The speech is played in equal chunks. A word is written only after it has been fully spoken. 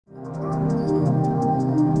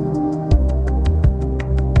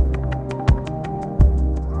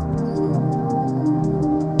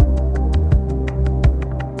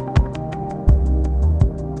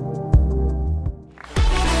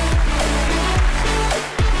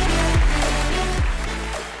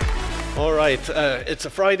right, it's a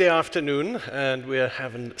Friday afternoon, and we're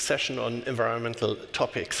having a session on environmental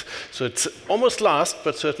topics. So it's almost last,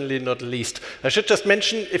 but certainly not least. I should just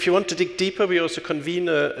mention, if you want to dig deeper, we also convene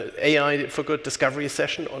a AI for Good discovery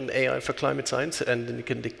session on AI for climate science, and then you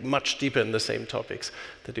can dig much deeper in the same topics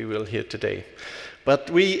that you will hear today. But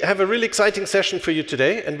we have a really exciting session for you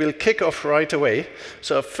today, and we'll kick off right away.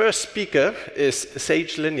 So our first speaker is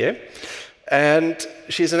Sage Lenier. And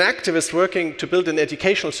she's an activist working to build an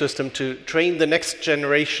educational system to train the next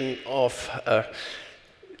generation of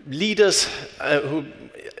leaders who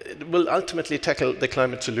will ultimately tackle the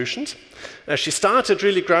climate solutions. She started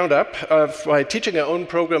really ground up by teaching her own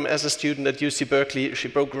program as a student at UC Berkeley. She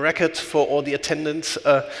broke records for all the attendance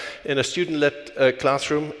in a student-led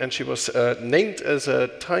classroom, and she was named as a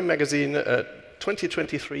Time magazine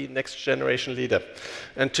 2023 Next Generation Leader.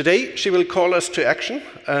 And today she will call us to action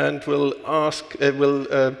and will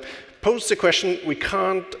pose the question, we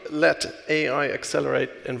can't let AI accelerate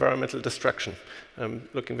environmental destruction. I'm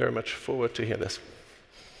looking very much forward to hear this.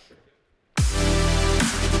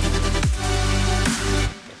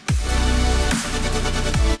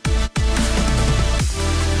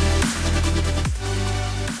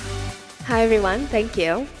 Hi everyone, thank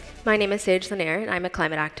you. My name is Sage Lenier and I'm a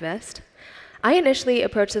climate activist. I initially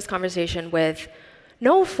approached this conversation with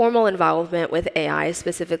no formal involvement with AI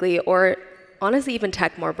specifically, or honestly even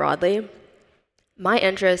tech more broadly. My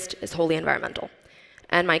interest is wholly environmental,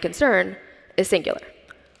 and my concern is singular.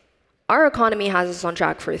 Our economy has us on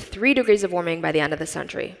track for 3 degrees of warming by the end of the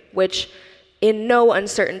century, which in no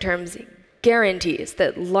uncertain terms guarantees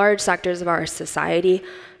that large sectors of our society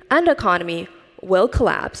and economy will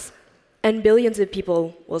collapse and billions of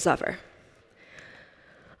people will suffer.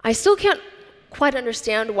 I still can't quite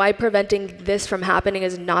understand why preventing this from happening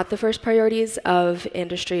is not the first priorities of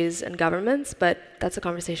industries and governments, but that's a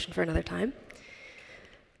conversation for another time.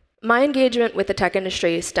 My engagement with the tech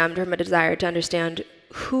industry stemmed from a desire to understand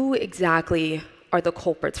who exactly are the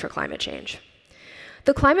culprits for climate change.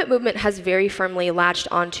 The climate movement has very firmly latched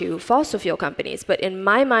onto fossil fuel companies, but in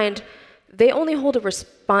my mind, they only hold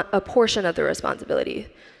a portion of the responsibility.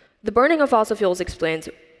 The burning of fossil fuels explains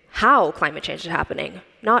how climate change is happening,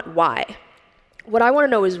 not why. What I want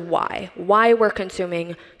to know is why we're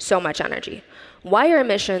consuming so much energy. Why are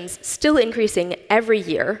emissions still increasing every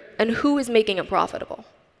year, and who is making it profitable?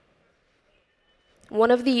 One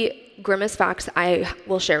of the grimmest facts I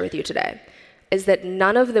will share with you today is that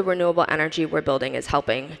none of the renewable energy we're building is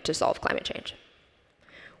helping to solve climate change.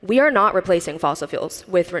 We are not replacing fossil fuels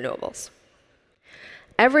with renewables.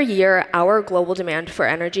 Every year, our global demand for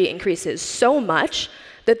energy increases so much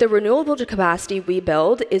that the renewable capacity we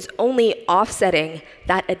build is only offsetting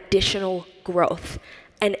that additional growth.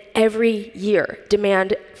 And every year,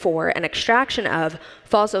 demand for an extraction of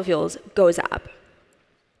fossil fuels goes up.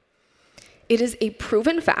 It is a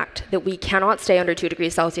proven fact that we cannot stay under 2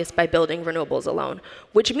 degrees Celsius by building renewables alone,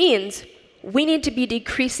 which means we need to be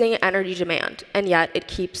decreasing energy demand, and yet it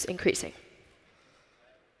keeps increasing.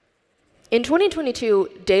 In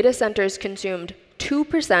 2022, data centers consumed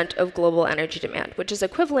 2% of global energy demand, which is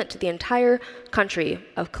equivalent to the entire country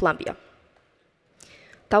of Colombia.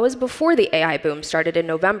 That was before the AI boom started in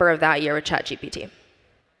November of that year with ChatGPT.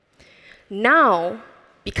 Now,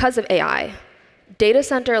 because of AI, data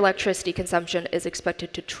center electricity consumption is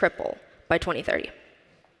expected to triple by 2030.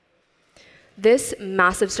 This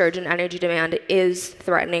massive surge in energy demand is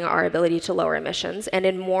threatening our ability to lower emissions, and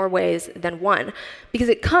in more ways than one, because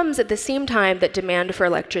it comes at the same time that demand for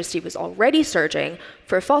electricity was already surging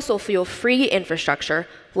for fossil fuel-free infrastructure,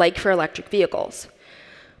 like for electric vehicles.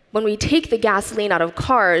 When we take the gasoline out of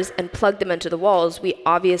cars and plug them into the walls, we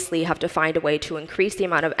obviously have to find a way to increase the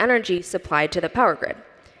amount of energy supplied to the power grid.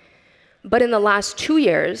 But in the last 2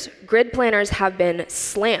 years, grid planners have been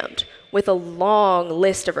slammed with a long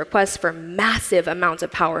list of requests for massive amounts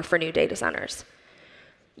of power for new data centers.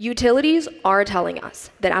 Utilities are telling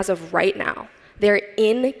us that as of right now, they're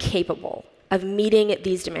incapable of meeting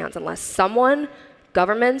these demands unless someone,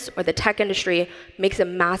 governments, or the tech industry makes a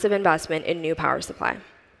massive investment in new power supply.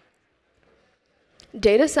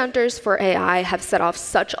 Data centers for AI have set off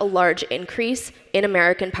such a large increase in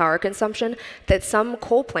American power consumption that some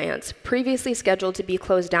coal plants previously scheduled to be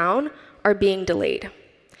closed down are being delayed.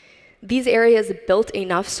 These areas built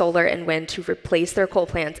enough solar and wind to replace their coal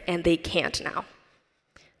plants, and they can't now.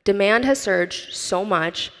 Demand has surged so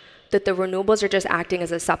much that the renewables are just acting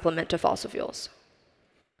as a supplement to fossil fuels.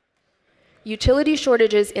 Utility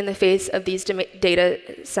shortages in the face of these data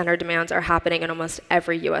center demands are happening in almost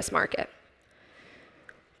every US market.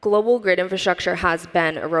 Global grid infrastructure has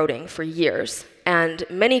been eroding for years, and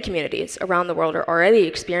many communities around the world are already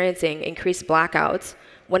experiencing increased blackouts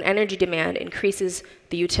when energy demand increases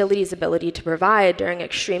the utility's ability to provide during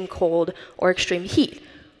extreme cold or extreme heat,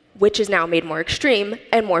 which is now made more extreme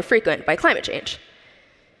and more frequent by climate change.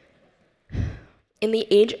 In the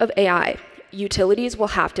age of AI, utilities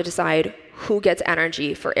will have to decide who gets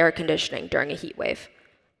energy for air conditioning during a heat wave.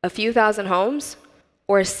 A few thousand homes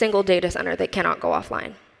or a single data center that cannot go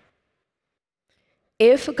offline.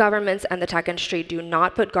 If governments and the tech industry do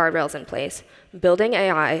not put guardrails in place, building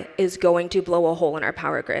AI is going to blow a hole in our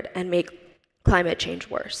power grid and make climate change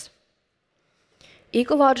worse.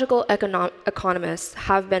 Ecological economists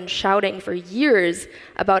have been shouting for years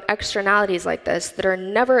about externalities like this that are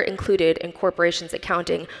never included in corporations'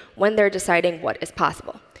 accounting when they're deciding what is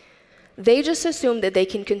possible. They just assume that they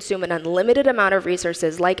can consume an unlimited amount of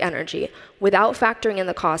resources like energy without factoring in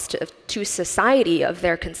the cost to society of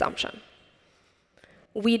their consumption.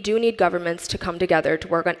 We do need governments to come together to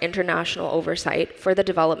work on international oversight for the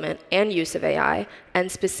development and use of AI,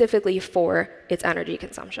 and specifically for its energy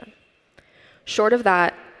consumption. Short of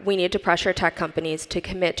that, we need to pressure tech companies to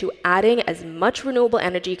commit to adding as much renewable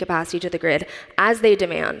energy capacity to the grid as they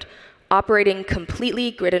demand, operating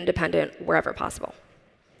completely grid independent wherever possible.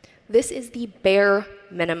 This is the bare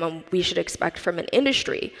minimum we should expect from an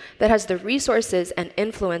industry that has the resources and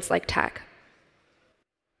influence like tech.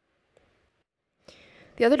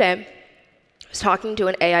 The other day, I was talking to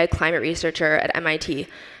an AI climate researcher at MIT,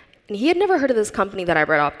 and he had never heard of this company that I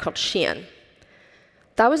brought up called Stier.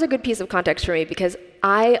 That was a good piece of context for me because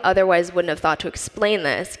I otherwise wouldn't have thought to explain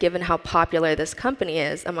this given how popular this company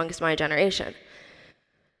is amongst my generation.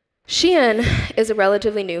 Stier is a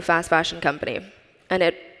relatively new fast fashion company, and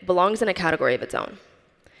it belongs in a category of its own.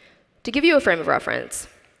 To give you a frame of reference,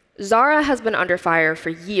 Zara has been under fire for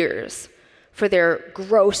years for their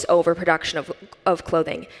gross overproduction of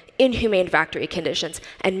clothing, inhumane factory conditions,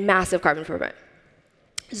 and massive carbon footprint.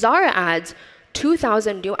 Zara adds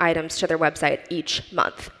 2,000 new items to their website each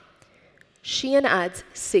month. Stier adds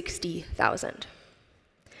 60,000.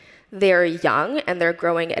 They're young and they're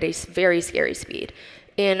growing at a very scary speed.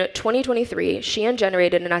 In 2023, Stier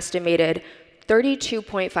generated an estimated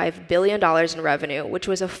 $32.5 billion in revenue, which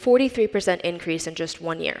was a 43% increase in just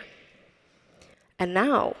 1 year. And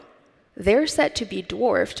now, they're set to be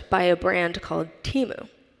dwarfed by a brand called Temu.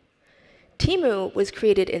 Temu was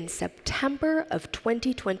created in September of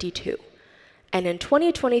 2022, and in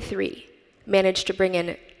 2023 managed to bring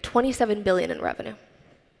in $27 billion in revenue.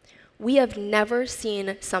 We have never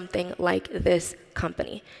seen something like this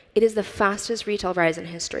company. It is the fastest retail rise in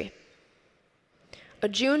history. A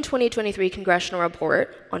June 2023 congressional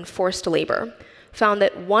report on forced labor found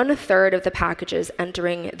that 1/3 of the packages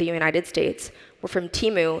entering the United States were from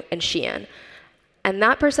Temu and Stier. And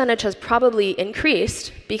that percentage has probably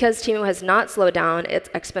increased because Temu has not slowed down its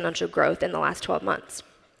exponential growth in the last 12 months.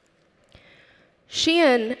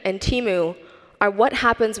 Stier and Temu are what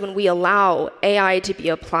happens when we allow AI to be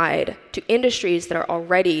applied to industries that are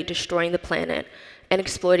already destroying the planet and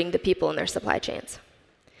exploiting the people in their supply chains.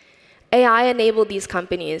 AI enabled these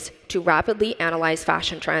companies to rapidly analyze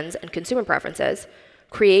fashion trends and consumer preferences,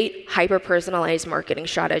 create hyper-personalized marketing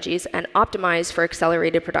strategies, and optimize for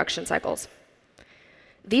accelerated production cycles.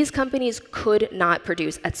 These companies could not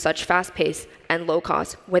produce at such fast pace and low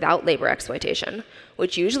cost without labor exploitation,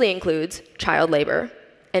 which usually includes child labor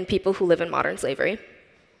and people who live in modern slavery.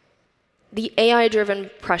 The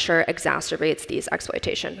AI-driven pressure exacerbates these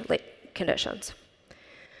exploitation conditions.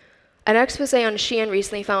 An expose on Stier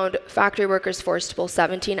recently found factory workers forced to pull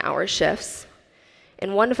 17-hour shifts.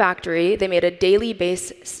 In one factory, they made a daily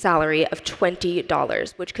base salary of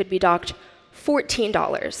 $20, which could be docked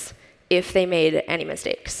 $14 if they made any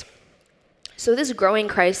mistakes. So this growing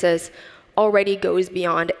crisis already goes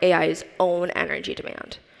beyond AI's own energy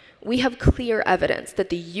demand. We have clear evidence that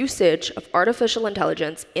the usage of artificial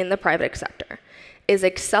intelligence in the private sector is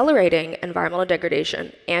accelerating environmental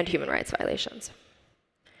degradation and human rights violations.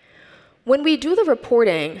 When we do the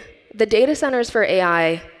reporting, the data centers for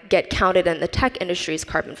AI get counted in the tech industry's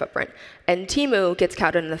carbon footprint, and Temu gets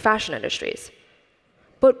counted in the fashion industries.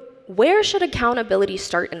 But where should accountability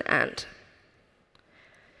start and end?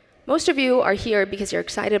 Most of you are here because you're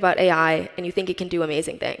excited about AI and you think it can do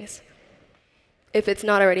amazing things. If it's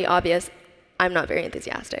not already obvious, I'm not very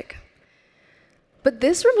enthusiastic. But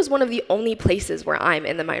this room is one of the only places where I'm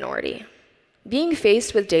in the minority. Being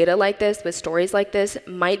faced with data like this, with stories like this,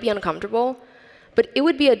 might be uncomfortable, but it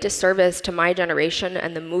would be a disservice to my generation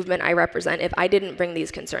and the movement I represent if I didn't bring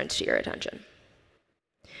these concerns to your attention.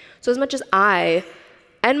 So as much as I,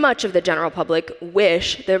 and much of the general public,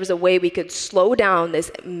 wish there was a way we could slow down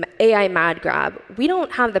this AI mad grab, we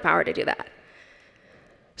don't have the power to do that.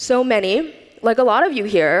 So many like a lot of you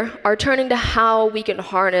here, are turning to how we can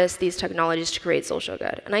harness these technologies to create social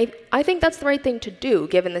good. And I think that's the right thing to do,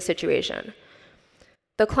 given the situation.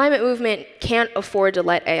 The climate movement can't afford to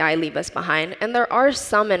let AI leave us behind, and there are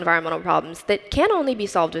some environmental problems that can only be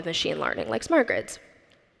solved with machine learning, like smart grids.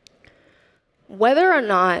 Whether or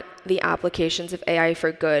not the applications of AI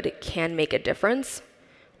for good can make a difference,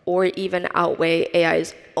 or even outweigh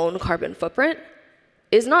AI's own carbon footprint,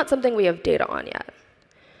 is not something we have data on yet.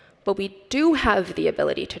 But we do have the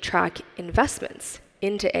ability to track investments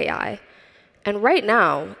into AI. And right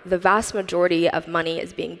now, the vast majority of money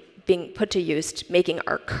is being put to use, making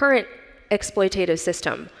our current exploitative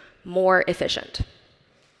system more efficient.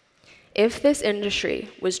 If this industry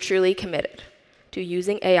was truly committed to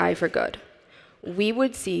using AI for good, we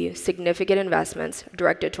would see significant investments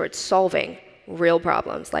directed towards solving real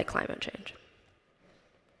problems like climate change.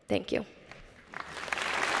 Thank you.